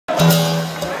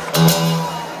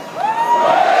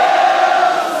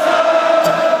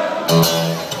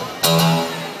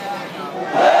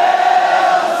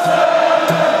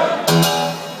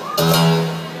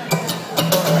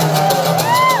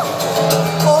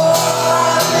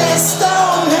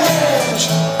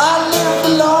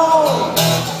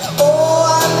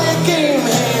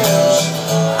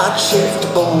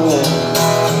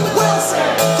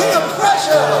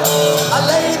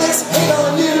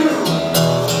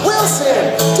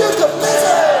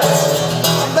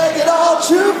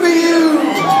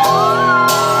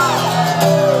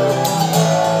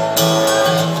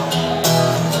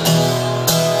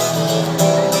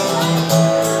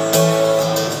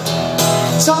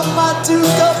to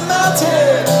the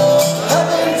mountain,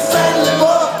 having friendly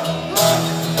walk.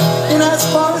 And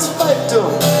as far as fight do,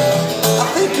 I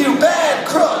think you bad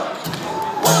crook.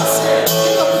 Wilson,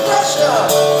 king of pressure,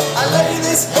 I lay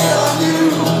this hate on you.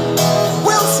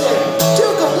 Wilson,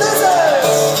 Duke of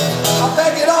Lizards, I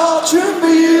beg it all true for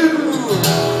you.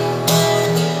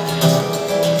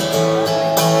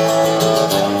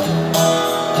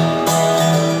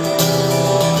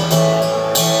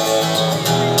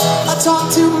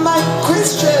 Talk to Mike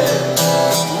Christian,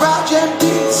 Raj and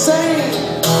Pete Sane,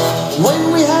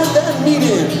 when we had that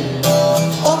meeting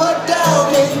over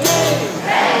down in game.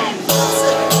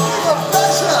 Wilson, king of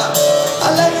pressure,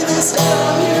 I lay this hate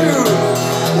on you.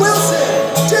 Wilson,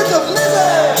 Duke of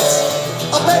Lizards,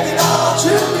 I beg it all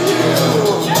true for you.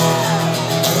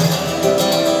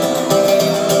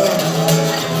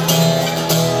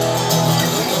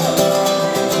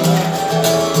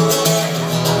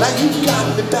 Now you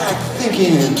got me back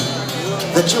thinking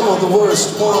that you're the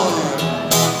worst one.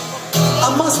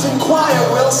 I must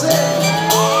inquire, Wilson.